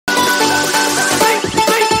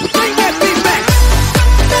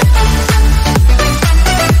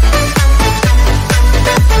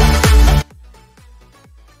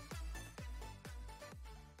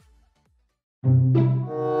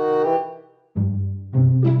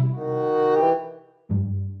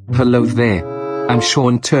Hello there. I'm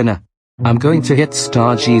Shaun Turner. I'm going to hit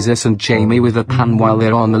StarJesus and Jamie with a pan while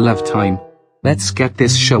they're on the love time. Let's get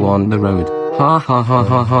this show on the road. Ha ha ha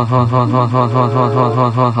ha ha ha ha ha ha ha ha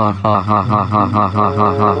ha ha ha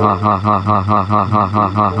ha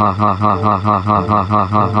ha ha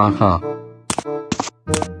ha ha ha.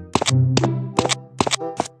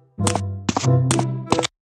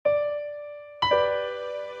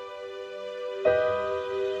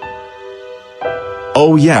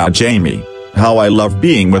 Oh yeah, Jamie. How I love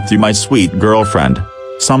being with you, my sweet girlfriend.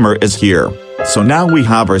 Summer is here, so now we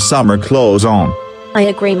have our summer clothes on. I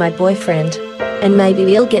agree, my boyfriend. And maybe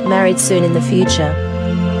we'll get married soon in the future.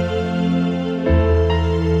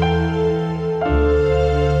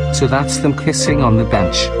 So that's them kissing on the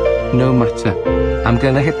bench. No matter. I'm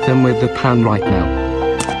gonna hit them with the pan right now.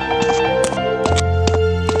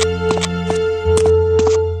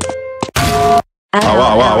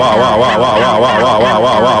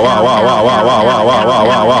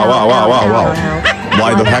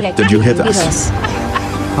 Why the heck did you hit us?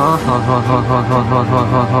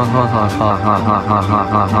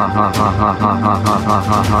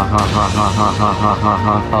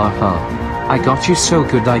 I got you so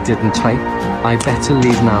good, I didn't I? I better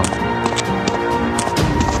leave now.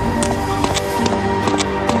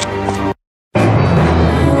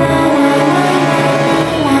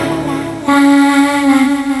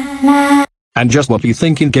 And just what you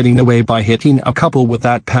think in getting away by hitting a couple with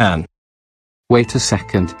that pan? Wait a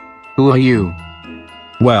second. Who are you?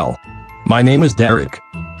 Well, my name is Derek.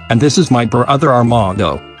 And this is my brother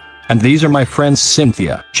Armando. And these are my friends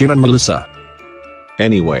Cynthia, Jim and Melissa.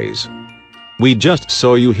 Anyways, we just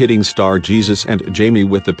saw you hitting StarJesus and Jamie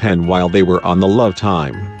with the pen while they were on the love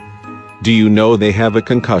time. Do you know they have a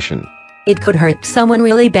concussion? It could hurt someone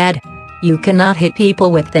really bad. You cannot hit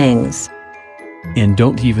people with things. And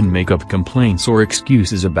don't even make up complaints or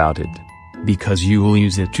excuses about it. Because you will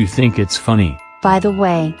use it to think it's funny. By the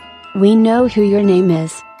way, we know who your name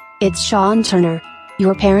is. It's Shaun Turner.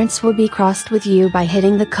 Your parents will be crossed with you by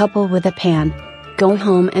hitting the couple with a pan. Go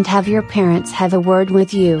home and have your parents have a word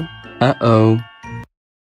with you. Uh-oh.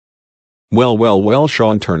 Well,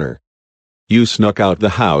 Shaun Turner. You snuck out the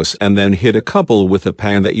house and then hit a couple with a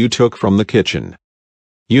pan that you took from the kitchen.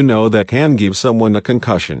 You know that can give someone a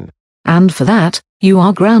concussion. And for that, you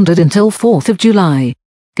are grounded until 4th of July.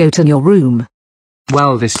 Go to your room.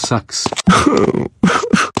 Well, this sucks.